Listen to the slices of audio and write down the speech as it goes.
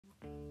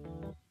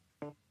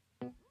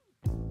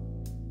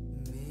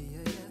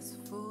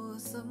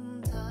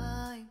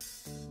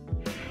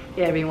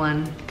Hey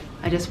everyone,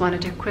 I just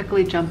wanted to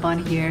quickly jump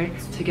on here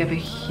to give a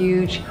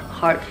huge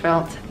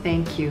heartfelt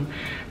thank you.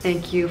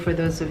 Thank you for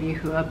those of you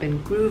who have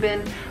been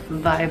grooving,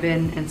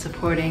 vibing, and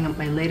supporting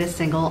my latest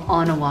single,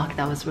 On a Walk,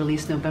 that was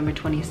released November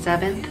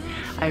 27th.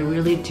 I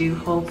really do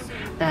hope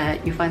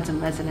that you find some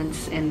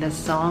resonance in this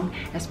song,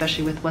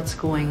 especially with what's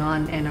going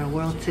on in our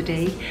world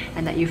today,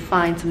 and that you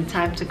find some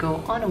time to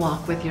go on a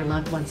walk with your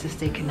loved ones to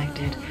stay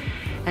connected.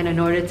 And in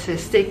order to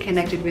stay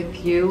connected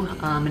with you,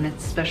 and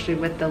especially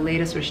with the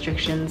latest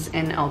restrictions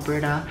in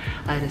Alberta,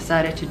 I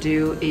decided to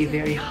do a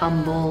very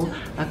humble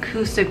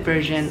acoustic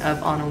version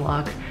of On a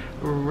Walk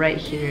right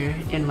here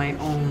in my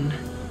own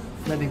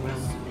living room.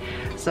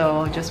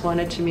 So just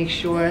wanted to make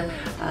sure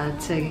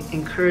to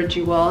encourage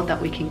you all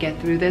that we can get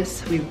through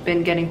this. We've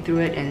been getting through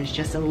it and it's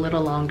just a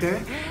little longer.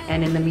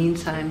 And in the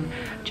meantime,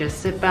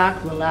 just sit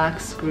back,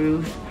 relax,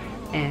 groove,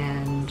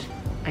 and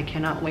I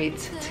cannot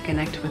wait to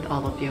connect with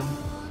all of you.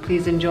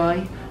 Please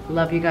enjoy.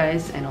 Love you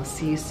guys, and I'll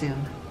see you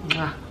soon.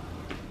 Mwah.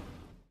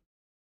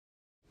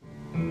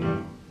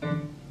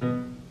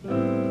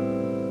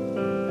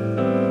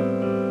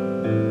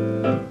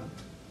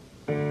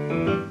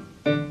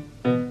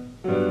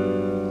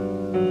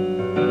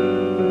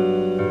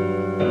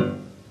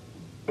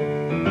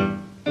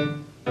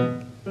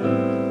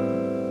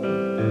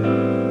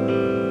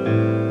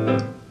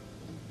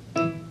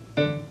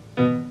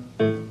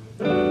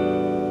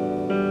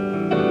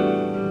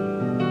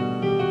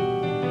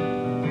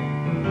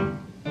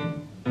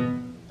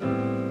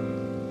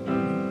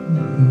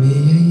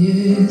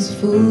 Years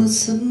for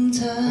some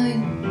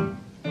time,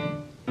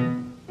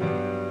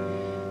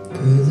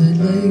 'cause I'd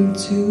like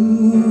to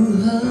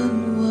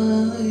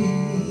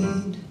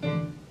unwind,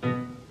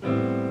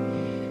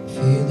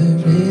 feel the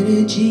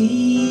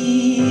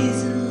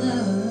energies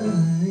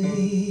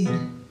align.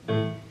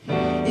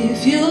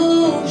 If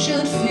you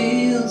should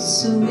feel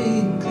so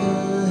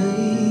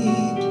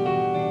inclined,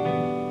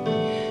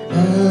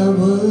 I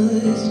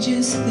was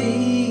just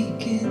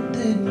thinking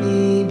that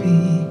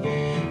maybe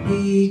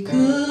we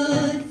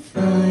could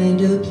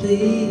find a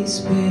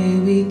place where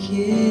we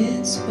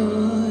can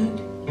spark.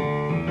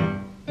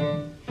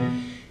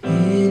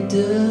 It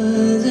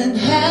doesn't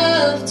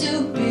have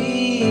to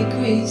be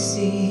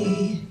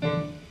crazy.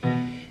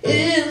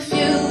 If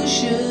you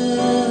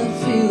should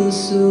feel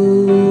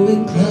so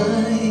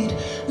inclined,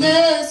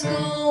 let's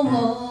go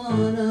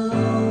on a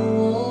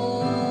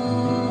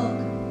walk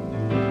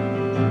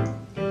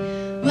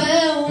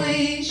where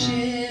we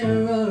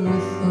share our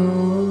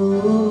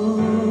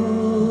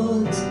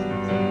thoughts.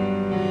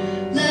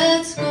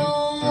 Let's go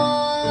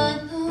on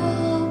a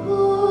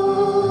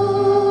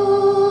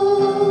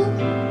walk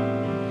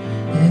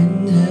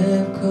and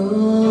have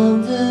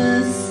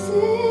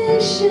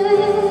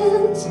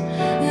conversations,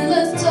 and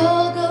let's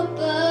talk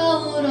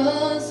about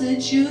our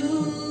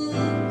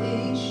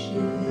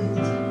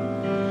situations.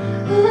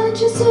 I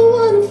just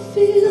wanna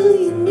feel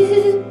you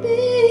near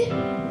me.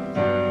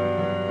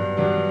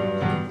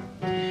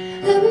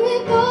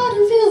 Everybody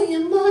feel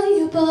your mind,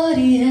 your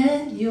body,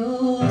 and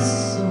your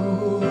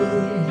soul.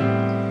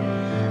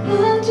 I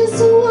just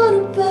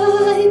wanna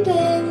vibe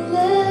and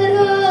let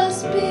us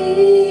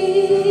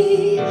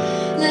be.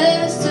 Let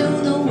us do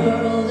the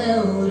world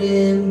out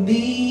and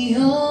be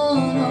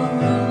on our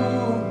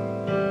own.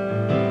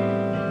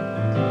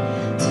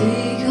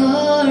 Take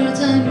our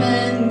time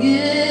and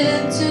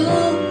get to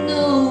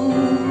know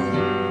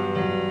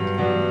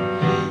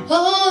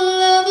all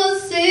of our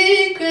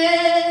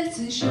secrets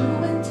and show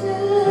and tell.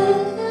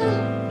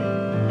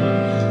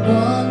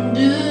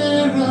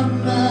 Wander our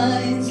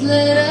minds,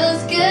 let us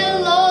get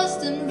lost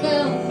and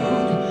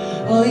found.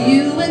 Are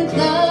you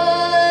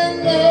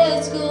inclined?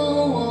 Let's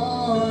go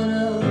on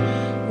a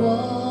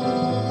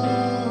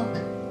walk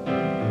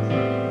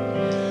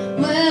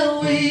where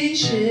we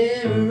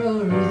share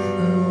our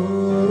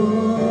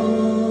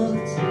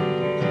thoughts.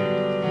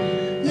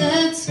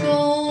 Let's go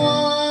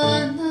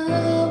on a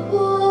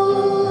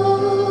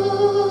walk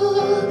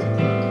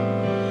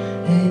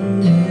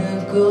and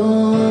have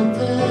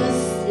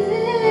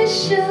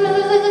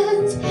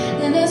conversations,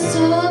 and let's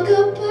talk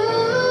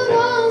about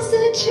all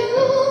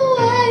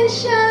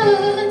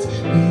situations.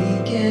 We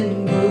can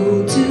go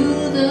to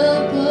the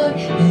park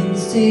and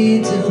stay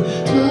till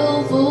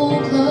 12:00.